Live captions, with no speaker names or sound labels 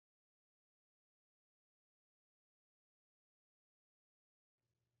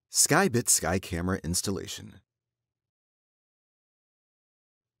SkyBitz SkyCamera installation.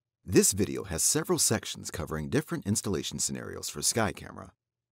 This video has several sections covering different installation scenarios for SkyCamera.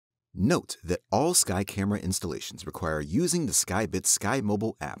 Note that all SkyCamera installations require using the SkyBitz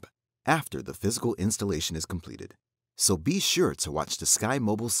SkyMobile app after the physical installation is completed, so be sure to watch the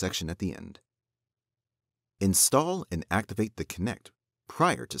SkyMobile section at the end. Install and activate the Connect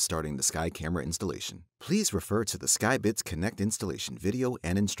prior to starting the SkyCamera installation. Please refer to the SkyBitz Connect installation video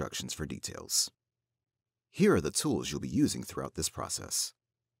and instructions for details. Here are the tools you'll be using throughout this process.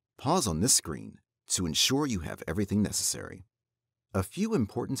 Pause on this screen to ensure you have everything necessary. A few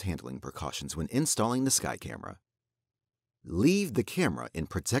important handling precautions when installing the SkyCamera. Leave the camera in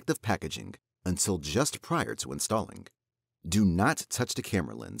protective packaging until just prior to installing. Do not touch the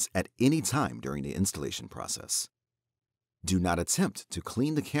camera lens at any time during the installation process. Do not attempt to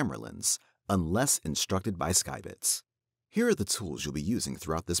clean the camera lens unless instructed by SkyBitz. Here are the tools you'll be using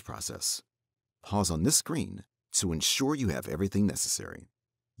throughout this process. Pause on this screen to ensure you have everything necessary.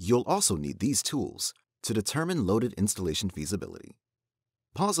 You'll also need these tools to determine loaded installation feasibility.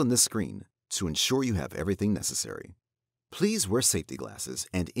 Pause on this screen to ensure you have everything necessary. Please wear safety glasses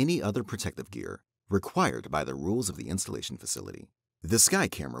and any other protective gear required by the rules of the installation facility. The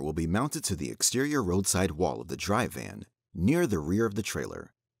SkyCamera will be mounted to the exterior roadside wall of the drive van near the rear of the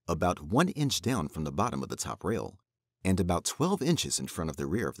trailer, about 1 inch down from the bottom of the top rail, and about 12 inches in front of the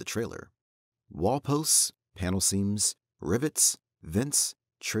rear of the trailer. Wall posts, panel seams, rivets, vents,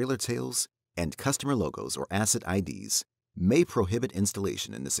 trailer tails, and customer logos or asset IDs may prohibit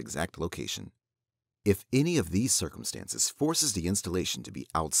installation in this exact location. If any of these circumstances forces the installation to be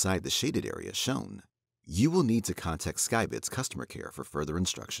outside the shaded area shown, you will need to contact SkyBitz customer care for further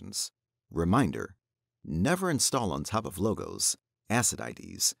instructions. Reminder: never install on top of logos, asset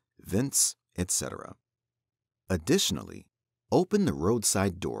IDs, vents, etc. Additionally, open the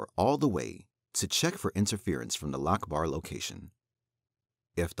roadside door all the way to check for interference from the lock bar location.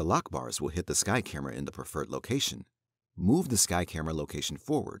 If the lock bars will hit the SkyCamera in the preferred location, move the SkyCamera location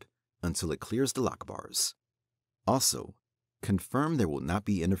forward until it clears the lock bars. Also, confirm there will not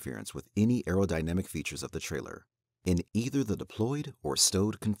be interference with any aerodynamic features of the trailer in either the deployed or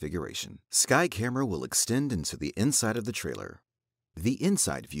stowed configuration. SkyCamera will extend into the inside of the trailer. The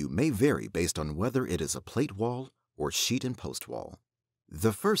inside view may vary based on whether it is a plate wall or sheet and post wall.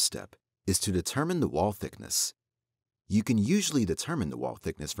 The first step is to determine the wall thickness. You can usually determine the wall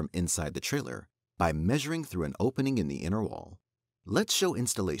thickness from inside the trailer by measuring through an opening in the inner wall. Let's show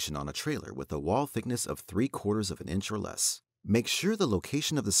installation on a trailer with a wall thickness of 3/4 of an inch or less. Make sure the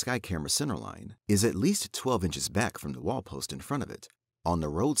location of the SkyCamera centerline is at least 12 inches back from the wall post in front of it, on the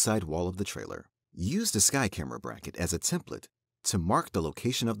roadside wall of the trailer. Use the SkyCamera bracket as a template to mark the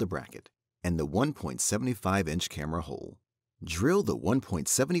location of the bracket and the 1.75-inch camera hole. Drill the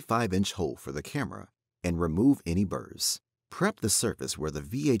 1.75-inch hole for the camera and remove any burrs. Prep the surface where the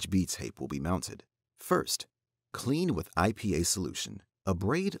VHB tape will be mounted. First, clean with IPA solution.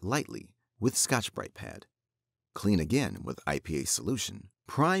 Abrade lightly with Scotch-Brite pad. Clean again with IPA solution.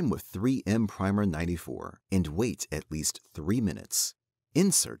 Prime with 3M Primer 94 and wait at least 3 minutes.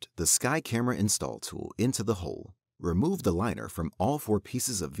 Insert the SkyCamera install tool into the hole. Remove the liner from all 4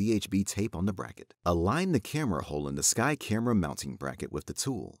 pieces of VHB tape on the bracket. Align the camera hole in the SkyCamera mounting bracket with the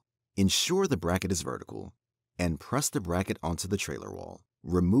tool. Ensure the bracket is vertical and press the bracket onto the trailer wall.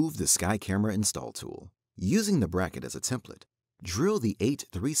 Remove the SkyCamera install tool. Using the bracket as a template, drill the 8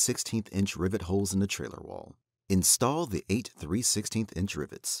 3/16-inch rivet holes in the trailer wall. Install the 8 3/16-inch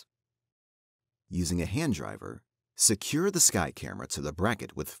rivets. Using a hand driver, secure the SkyCamera to the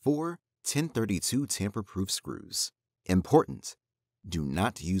bracket with 4 1032 tamper-proof screws. Important: do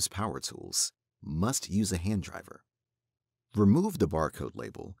not use power tools. Must use a hand driver. Remove the barcode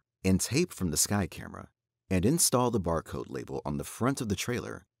label and tape from the SkyCamera and install the barcode label on the front of the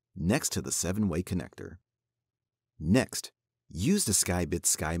trailer next to the 7-way connector. Next, use the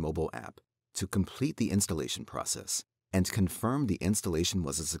SkyBitz SkyMobile app to complete the installation process and confirm the installation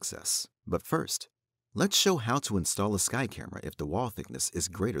was a success. But first, let's show how to install a SkyCamera if the wall thickness is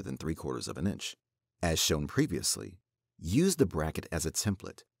greater than 3/4 of an inch. As shown previously, use the bracket as a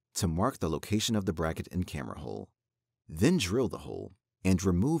template to mark the location of the bracket and camera hole. Then drill the hole and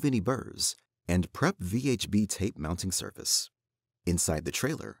remove any burrs and prep VHB tape mounting surface. Inside the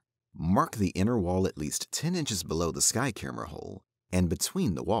trailer, mark the inner wall at least 10 inches below the SkyCamera hole and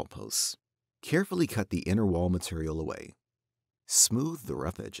between the wall posts. Carefully cut the inner wall material away. Smooth the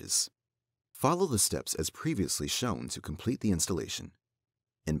rough edges. Follow the steps as previously shown to complete the installation.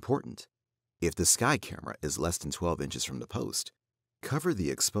 Important: if the SkyCamera is less than 12 inches from the post, cover the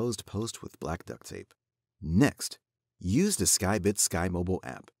exposed post with black duct tape. Next, use the SkyBitz SkyMobile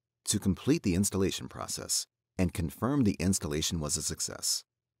app to complete the installation process and confirm the installation was a success.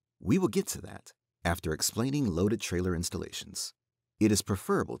 We will get to that after explaining loaded trailer installations. It is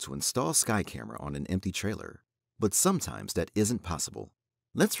preferable to install SkyCamera on an empty trailer, but sometimes that isn't possible.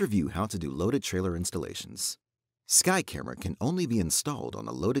 Let's review how to do loaded trailer installations. SkyCamera can only be installed on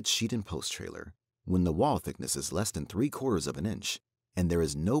a loaded sheet and post trailer when the wall thickness is less than 3/4 of an inch and there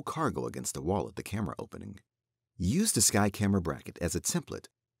is no cargo against the wall at the camera opening. Use the SkyCamera bracket as a template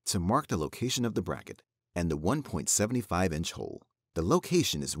to mark the location of the bracket and the 1.75-inch hole. The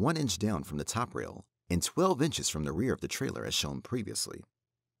location is 1 inch down from the top rail and 12 inches from the rear of the trailer as shown previously.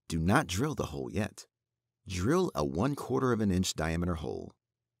 Do not drill the hole yet. Drill a 1/4 of an inch diameter hole,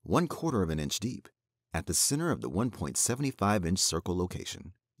 1/4 of an inch deep, at the center of the 1.75-inch circle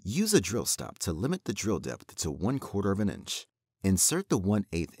location. Use a drill stop to limit the drill depth to 1/4 of an inch. Insert the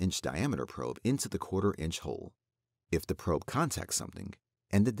 1/8 inch diameter probe into the 1/4 inch hole. If the probe contacts something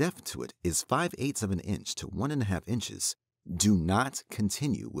and the depth to it is 5/8 of an inch to 1.5 inches, do not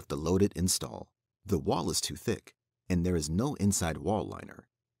continue with the loaded install. The wall is too thick and there is no inside wall liner,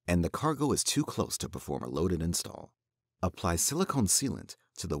 and the cargo is too close to perform a loaded install. Apply silicone sealant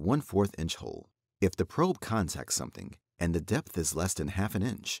to the 1/4 inch hole. If the probe contacts something and the depth is less than 1/2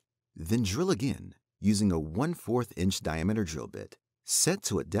 inch, then drill again using a 1/4 inch diameter drill bit set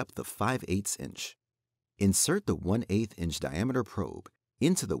to a depth of 5/8 inch. Insert the 1/8 inch diameter probe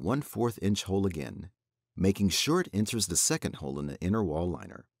into the 1/4 inch hole again, making sure it enters the second hole in the inner wall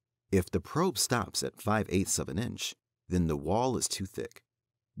liner. If the probe stops at 5/8 of an inch, then the wall is too thick.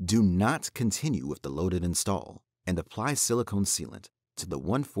 Do not continue with the loaded install and apply silicone sealant to the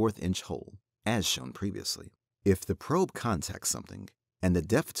 1/4 inch hole as shown previously. If the probe contacts something and the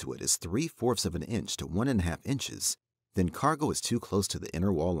depth to it is 3/4 of an inch to 1.5 inches, then cargo is too close to the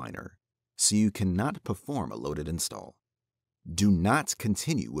inner wall liner, so you cannot perform a loaded install. Do not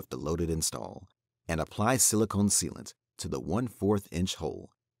continue with the loaded install and apply silicone sealant to the 1/4 inch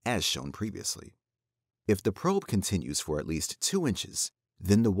hole as shown previously. If the probe continues for at least 2 inches,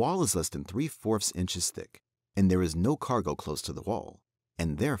 then the wall is less than 3/4 inches thick and there is no cargo close to the wall,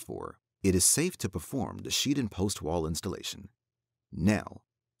 and therefore it is safe to perform the sheet and post wall installation. Now,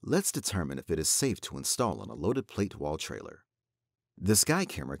 let's determine if it is safe to install on a loaded plate wall trailer. The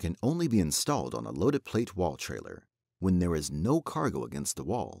SkyCamera can only be installed on a loaded plate wall trailer when there is no cargo against the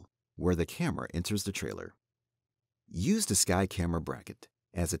wall where the camera enters the trailer. Use the SkyCamera bracket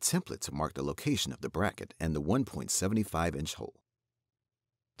as a template to mark the location of the bracket and the 1.75-inch hole.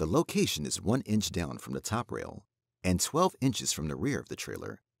 The location is 1 inch down from the top rail and 12 inches from the rear of the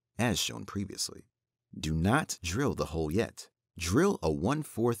trailer, as shown previously. Do not drill the hole yet. Drill a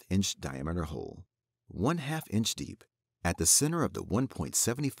 1/4 inch diameter hole, 1/2 inch deep, at the center of the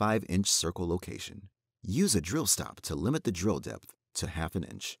 1.75-inch circle location. Use a drill stop to limit the drill depth to 1/2 an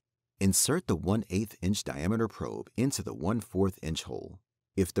inch. Insert the 1/8 inch diameter probe into the 1/4 inch hole.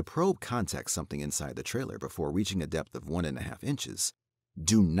 If the probe contacts something inside the trailer before reaching a depth of 1.5 inches,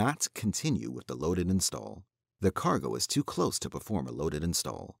 do not continue with the loaded install. The cargo is too close to perform a loaded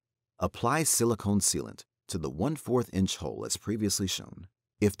install. Apply silicone sealant to the 1/4 inch hole as previously shown.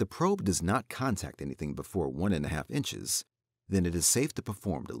 If the probe does not contact anything before 1.5 inches, then it is safe to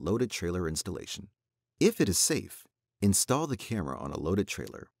perform the loaded trailer installation. If it is safe, install the camera on a loaded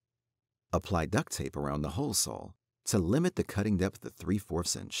trailer. Apply duct tape around the hole saw to limit the cutting depth to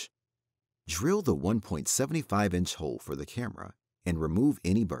 3/4 inch. Drill the 1.75-inch hole for the camera and remove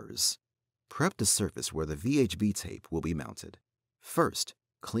any burrs. Prep the surface where the VHB tape will be mounted. First,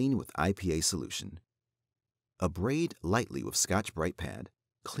 clean with IPA solution. Abrade lightly with Scotch-Brite pad.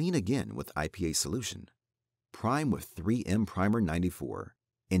 Clean again with IPA solution. Prime with 3M Primer 94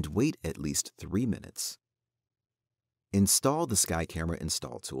 and wait at least 3 minutes. Install the SkyCamera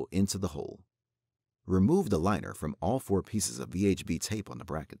install tool into the hole. Remove the liner from all 4 pieces of VHB tape on the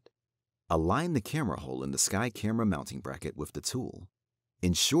bracket. Align the camera hole in the SkyCamera mounting bracket with the tool.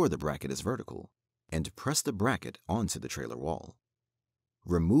 Ensure the bracket is vertical and press the bracket onto the trailer wall.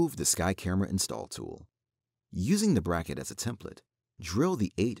 Remove the SkyCamera install tool. Using the bracket as a template, drill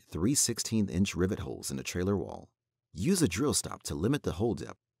the 8 3/16-inch rivet holes in the trailer wall. Use a drill stop to limit the hole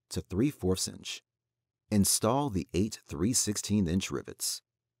depth to 3/4 inch. Install the 8 3/16-inch rivets.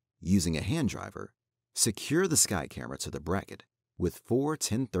 Using a hand driver, secure the SkyCamera to the bracket with 4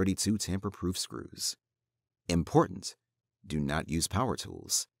 1032 tamper-proof screws. Important: do not use power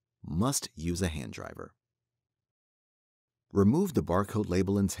tools. Must use a hand driver. Remove the barcode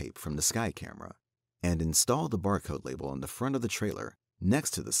label and tape from the SkyCamera and install the barcode label on the front of the trailer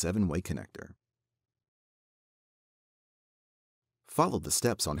next to the 7-way connector. Follow the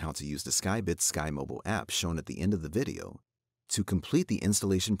steps on how to use the SkyBitz SkyMobile app shown at the end of the video to complete the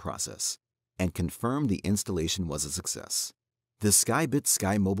installation process and confirm the installation was a success. The SkyBitz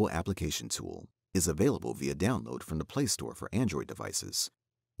SkyMobile application tool is available via download from the Play Store for Android devices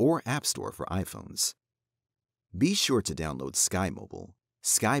or App Store for iPhones. Be sure to download SkyMobile.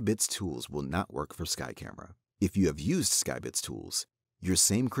 SkyBitz tools will not work for SkyCamera. If you have used SkyBitz tools, your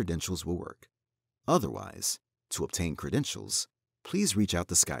same credentials will work. Otherwise, to obtain credentials, please reach out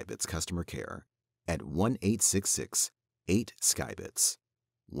to SkyBitz customer care at 1-866-8-SkyBitz,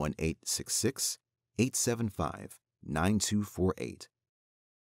 1-866-875-9248.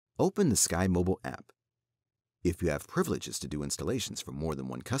 Open the SkyMobile app. If you have privileges to do installations for more than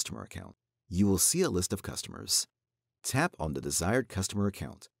one customer account, you will see a list of customers. Tap on the desired customer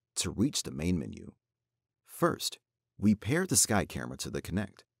account to reach the main menu. First, we pair the SkyCamera to the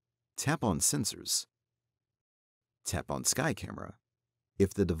Connect. Tap on Sensors. Tap on SkyCamera.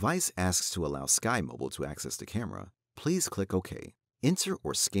 If the device asks to allow SkyMobile to access the camera, please click OK. Enter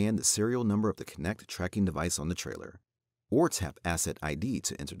or scan the serial number of the Connect tracking device on the trailer, or tap Asset ID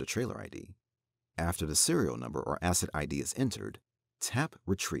to enter the trailer ID. After the serial number or Asset ID is entered, tap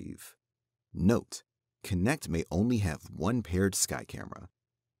Retrieve. Note: Connect may only have one paired SkyCamera.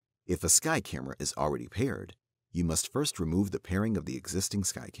 If a SkyCamera is already paired, you must first remove the pairing of the existing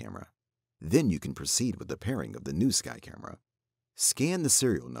SkyCamera. Then you can proceed with the pairing of the new SkyCamera. Scan the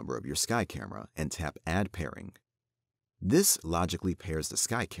serial number of your SkyCamera and tap Add Pairing. This logically pairs the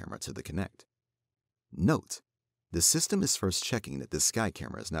SkyCamera to the Connect. Note: the system is first checking that this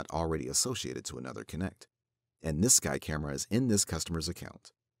SkyCamera is not already associated to another Connect, and this SkyCamera is in this customer's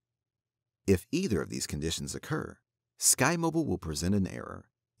account. If either of these conditions occur, SkyMobile will present an error,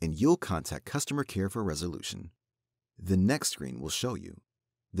 and you'll contact customer care for resolution. The next screen will show you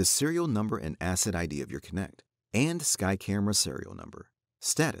the serial number and Asset ID of your Connect and SkyCamera serial number.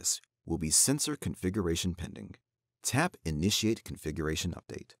 Status will be Sensor Configuration Pending. Tap Initiate Configuration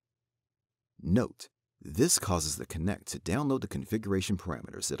Update. Note: this causes the Connect to download the configuration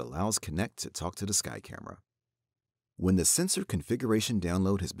parameters that allows Connect to talk to the SkyCamera. When the sensor configuration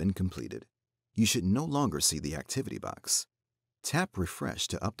download has been completed, you should no longer see the activity box. Tap Refresh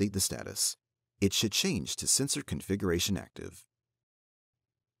to update the status. It should change to Sensor Configuration Active.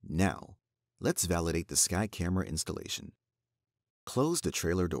 Now, let's validate the SkyCamera installation. Close the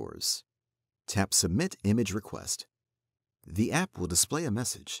trailer doors. Tap Submit Image Request. The app will display a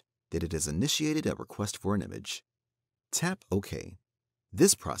message that it has initiated a request for an image. Tap OK.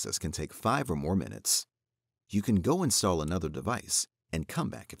 This process can take 5 or more minutes. You can go install another device and come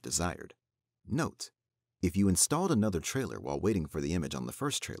back if desired. Note: if you installed another trailer while waiting for the image on the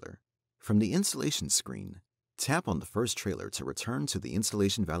first trailer, from the installation screen, tap on the first trailer to return to the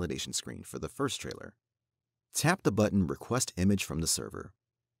installation validation screen for the first trailer. Tap the button Request Image from the server.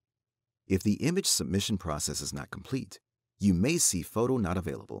 If the image submission process is not complete, you may see Photo Not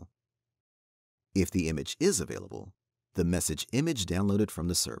Available. If the image is available, the message Image Downloaded from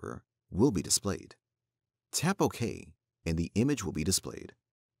the server will be displayed. Tap OK, and the image will be displayed.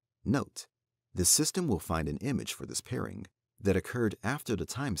 Note: the system will find an image for this pairing that occurred after the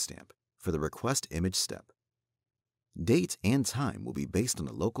timestamp for the Request Image step. Date and time will be based on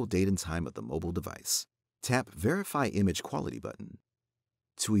the local date and time of the mobile device. Tap Verify Image Quality button.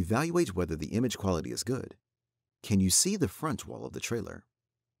 To evaluate whether the image quality is good, can you see the front wall of the trailer?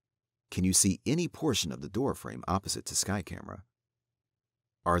 Can you see any portion of the door frame opposite to SkyCamera?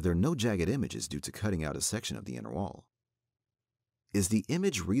 Are there no jagged images due to cutting out a section of the inner wall? Is the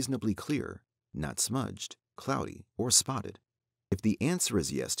image reasonably clear, not smudged, cloudy, or spotted? If the answer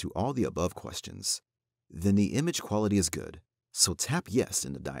is yes to all the above questions, then the image quality is good, so tap Yes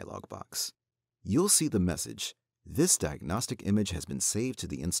in the dialog box. You'll see the message, "This diagnostic image has been saved to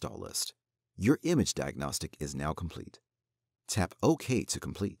the install list. Your image diagnostic is now complete." Tap OK to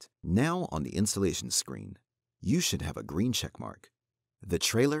complete. Now on the installation screen, you should have a green check mark. The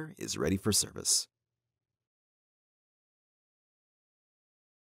trailer is ready for service.